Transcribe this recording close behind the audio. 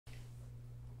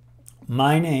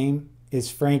My name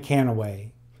is Frank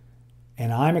Hanaway,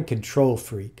 and I'm a control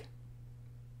freak.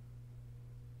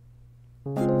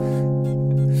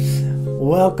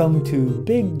 Welcome to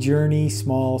Big Journey,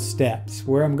 Small Steps,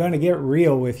 where I'm going to get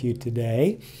real with you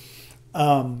today.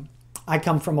 I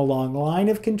come from a long line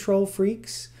of control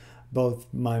freaks, both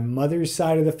my mother's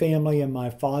side of the family and my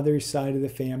father's side of the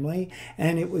family,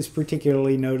 and it was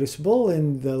particularly noticeable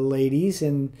in the ladies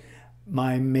in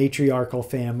my matriarchal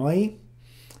family,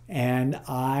 and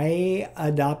I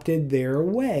adopted their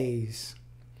ways.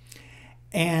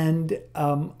 And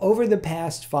over the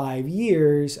past 5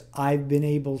 years, I've been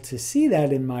able to see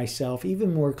that in myself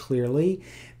even more clearly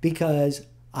because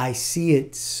I see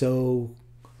it so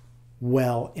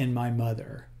well in my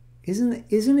mother. Isn't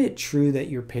it true that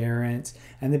your parents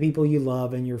and the people you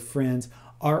love and your friends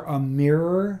are a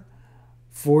mirror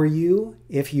for you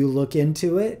if you look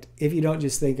into it? If you don't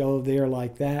just think, oh, they're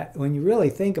like that. When you really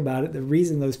think about it, the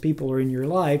reason those people are in your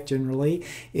life generally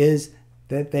is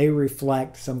that they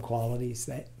reflect some qualities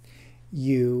that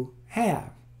you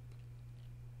have.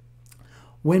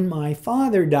 When my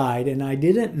father died, and I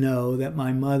didn't know that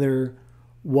my mother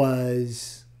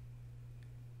was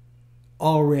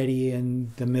already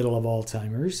in the middle of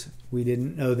Alzheimer's. We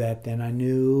didn't know that then. I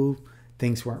knew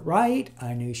things weren't right.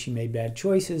 I knew she made bad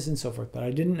choices and so forth, but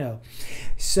I didn't know.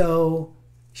 So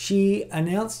she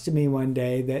announced to me one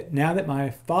day that now that my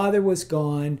father was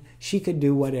gone, she could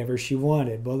do whatever she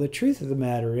wanted. Well, the truth of the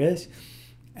matter is,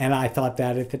 and I thought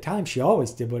that at the time, she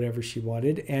always did whatever she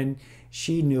wanted, and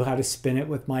she knew how to spin it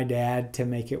with my dad to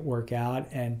make it work out,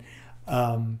 and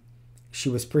she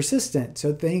was persistent.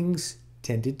 So things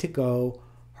tended to go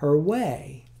her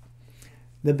way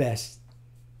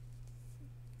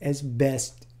as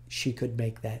best she could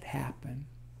make that happen.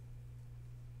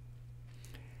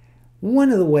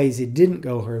 One of the ways it didn't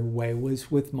go her way was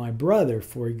with my brother,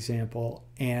 for example,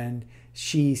 and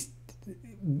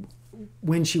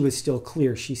when she was still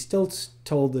clear, she still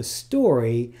told the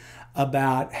story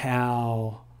about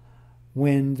how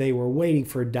when they were waiting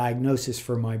for a diagnosis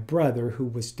for my brother who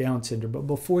was Down syndrome, but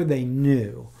before they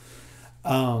knew,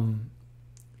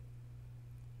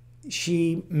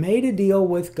 she made a deal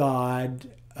with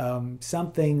God,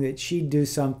 something that she'd do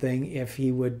something if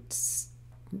he would see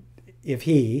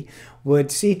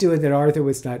to it that Arthur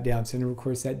was not Down syndrome. Of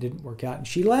course, that didn't work out. And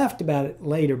she laughed about it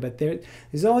later, but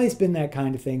there's always been that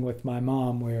kind of thing with my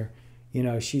mom where,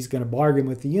 she's going to bargain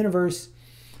with the universe.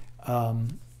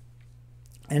 And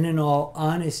in all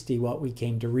honesty, what we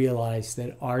came to realize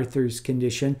that Arthur's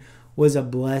condition was a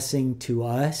blessing to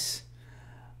us,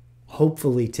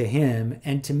 hopefully to him,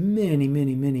 and to many,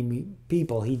 many, many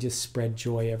people. He just spread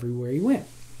joy everywhere he went.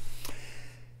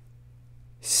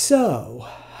 So,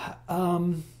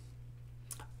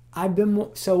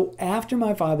 so after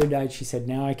my father died, she said,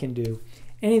 now I can do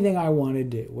anything I want to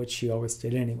do, which she always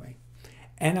did anyway.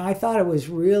 And I thought it was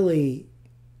really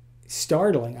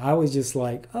startling. I was just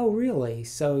like, oh, really?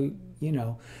 So,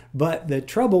 but the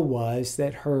trouble was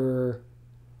that her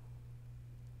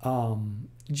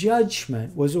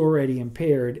judgment was already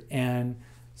impaired. And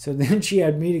so then she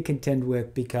had me to contend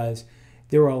with because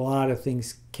there were a lot of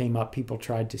things came up. People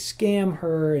tried to scam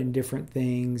her and different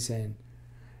things, and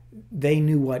they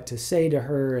knew what to say to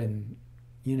her, and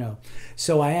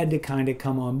so I had to kind of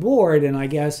come on board, and I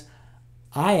guess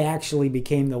I actually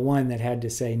became the one that had to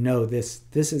say, no, this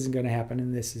isn't going to happen,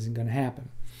 and this isn't going to happen.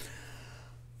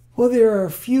 Well, there are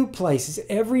a few places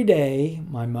every day.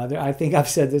 My mother, I think I've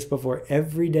said this before,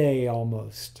 every day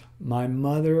almost, my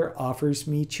mother offers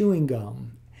me chewing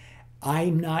gum.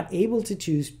 I'm not able to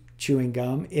choose chewing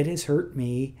gum. It has hurt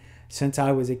me since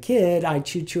I was a kid. I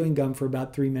chew chewing gum for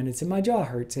about 3 minutes and my jaw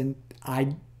hurts, and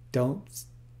I don't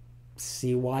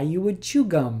see why you would chew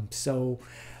gum. So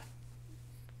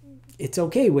it's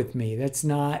okay with me. It's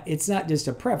not just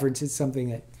a preference. It's something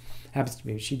that happens to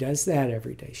me. She does that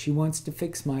every day. She wants to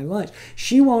fix my lunch.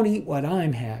 She won't eat what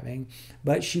I'm having,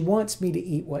 but she wants me to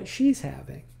eat what she's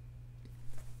having.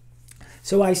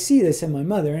 So I see this in my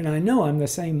mother, and I know I'm the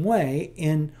same way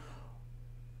in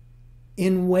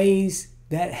ways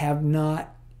that have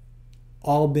not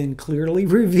all been clearly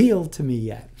revealed to me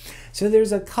yet. So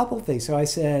there's a couple things. So I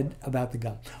said about the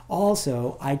gum.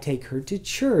 Also, I take her to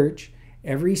church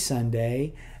every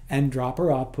Sunday and drop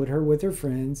her off, put her with her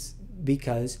friends,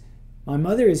 because my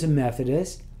mother is a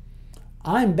Methodist.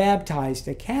 I'm baptized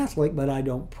a Catholic, but I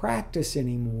don't practice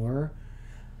anymore.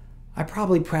 I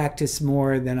probably practice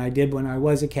more than I did when I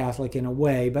was a Catholic in a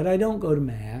way, but I don't go to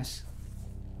Mass.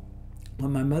 Well,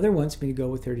 my mother wants me to go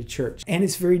with her to church. And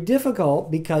it's very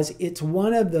difficult because it's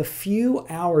one of the few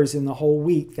hours in the whole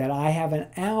week that I have an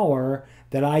hour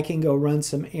that I can go run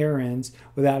some errands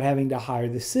without having to hire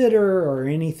the sitter or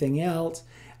anything else.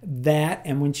 That,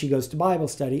 and when she goes to Bible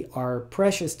study, are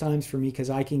precious times for me, because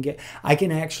I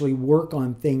can actually work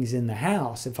on things in the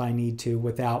house if I need to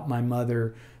without my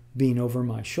mother being over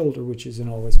my shoulder, which isn't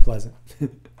always pleasant.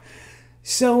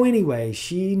 So anyway,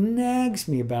 she nags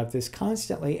me about this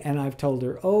constantly, and I've told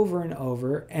her over and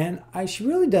over, and she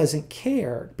really doesn't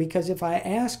care, because if I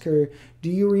ask her, do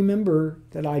you remember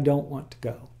that I don't want to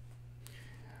go?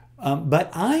 But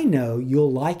I know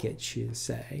you'll like it, she'll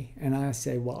say. And I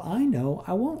say, well, I know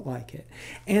I won't like it.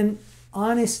 And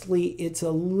honestly, it's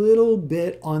a little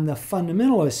bit on the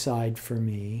fundamentalist side for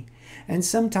me. And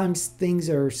sometimes things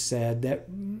are said that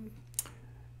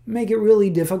make it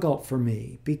really difficult for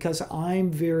me, because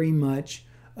I'm very much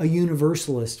a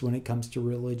universalist when it comes to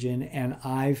religion, and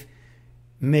I've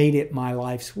made it my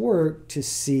life's work to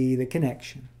see the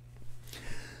connection.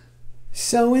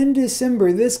 So in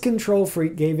December, this control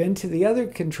freak gave in to the other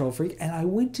control freak, and I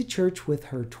went to church with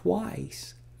her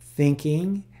twice,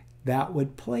 thinking that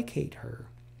would placate her.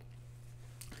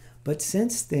 But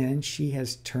since then, she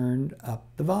has turned up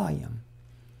the volume.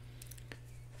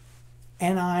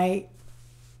 And I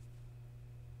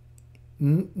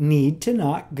need to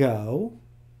not go.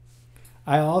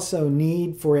 I also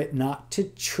need for it not to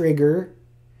trigger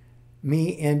me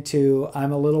into,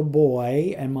 I'm a little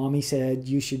boy and mommy said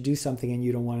you should do something and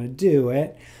you don't want to do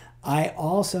it. I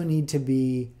also need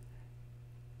to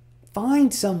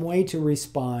find some way to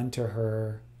respond to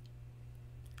her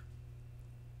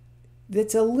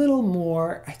that's a little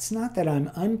more, it's not that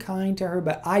I'm unkind to her,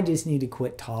 but I just need to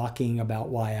quit talking about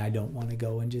why I don't want to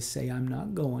go and just say I'm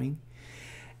not going.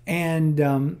 And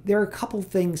there are a couple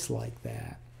things like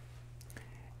that.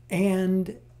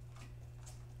 And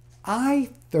I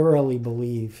thoroughly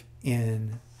believe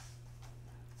in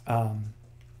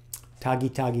Tagi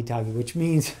Tagi Tagi, which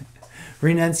means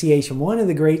renunciation. One of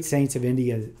the great saints of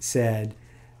India said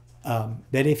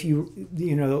that if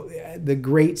the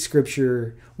great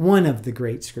scripture, one of the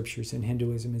great scriptures in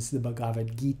Hinduism is the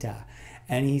Bhagavad Gita.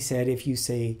 And he said if you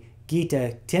say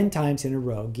Gita 10 times in a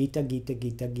row, Gita, Gita,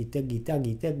 Gita, Gita, Gita,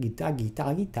 Gita, Gita, Gita,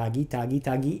 Tagi, Tagi,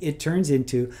 Tagi, it turns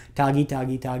into Tagi,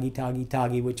 Tagi, Tagi, Tagi,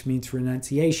 Tagi, which means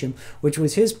renunciation, which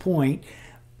was his point,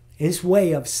 his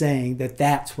way of saying that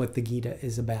that's what the Gita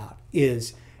is about,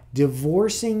 is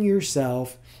divorcing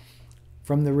yourself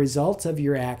from the results of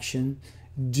your action,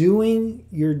 doing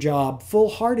your job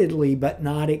full-heartedly, but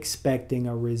not expecting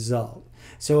a result.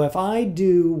 So if I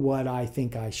do what I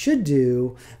think I should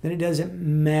do, then it doesn't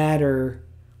matter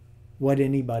what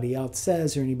anybody else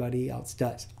says or anybody else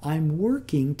does. I'm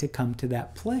working to come to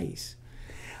that place.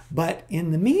 But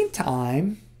in the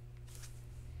meantime,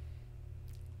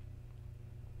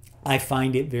 I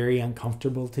find it very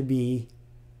uncomfortable to be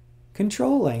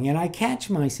controlling, and I catch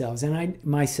myself and I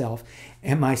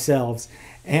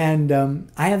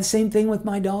have the same thing with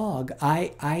my dog.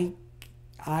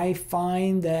 I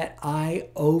find that I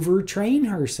overtrain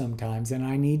her sometimes, and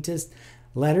I need to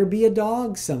let her be a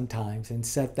dog sometimes and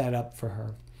set that up for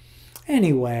her.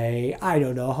 Anyway, I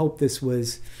don't know. I hope this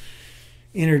was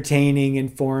entertaining,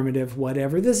 informative,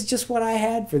 whatever. This is just what I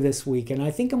had for this week, and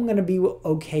I think I'm going to be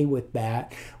okay with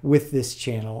that with this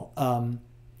channel.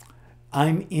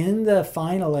 I'm in the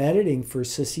final editing for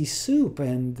Sissy Soup,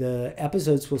 and the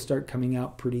episodes will start coming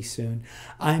out pretty soon.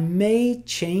 I may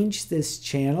change this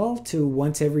channel to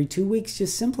once every 2 weeks,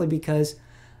 just simply because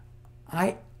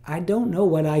I don't know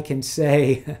what I can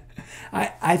say.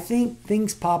 I think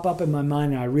things pop up in my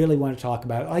mind and I really want to talk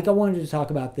about it. Like I wanted to talk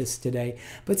about this today,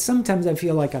 but sometimes I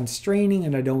feel like I'm straining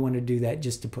and I don't want to do that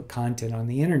just to put content on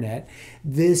the internet.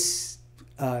 This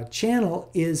channel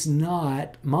is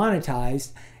not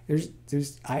monetized.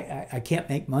 I can't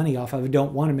make money off of it.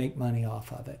 Don't want to make money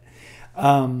off of it.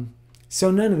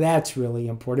 So none of that's really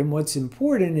important. What's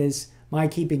important is my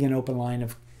keeping an open line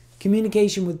of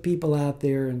communication with people out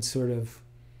there and sort of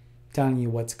telling you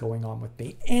what's going on with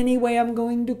me. Anyway, I'm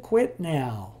going to quit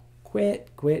now. Quit.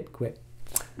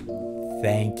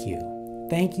 Thank you.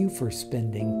 Thank you for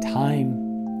spending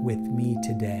time with me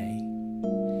today.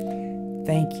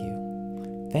 Thank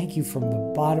you. Thank you from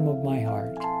the bottom of my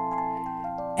heart.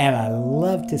 And I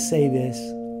love to say this,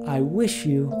 I wish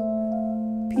you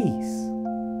peace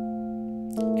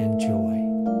and joy.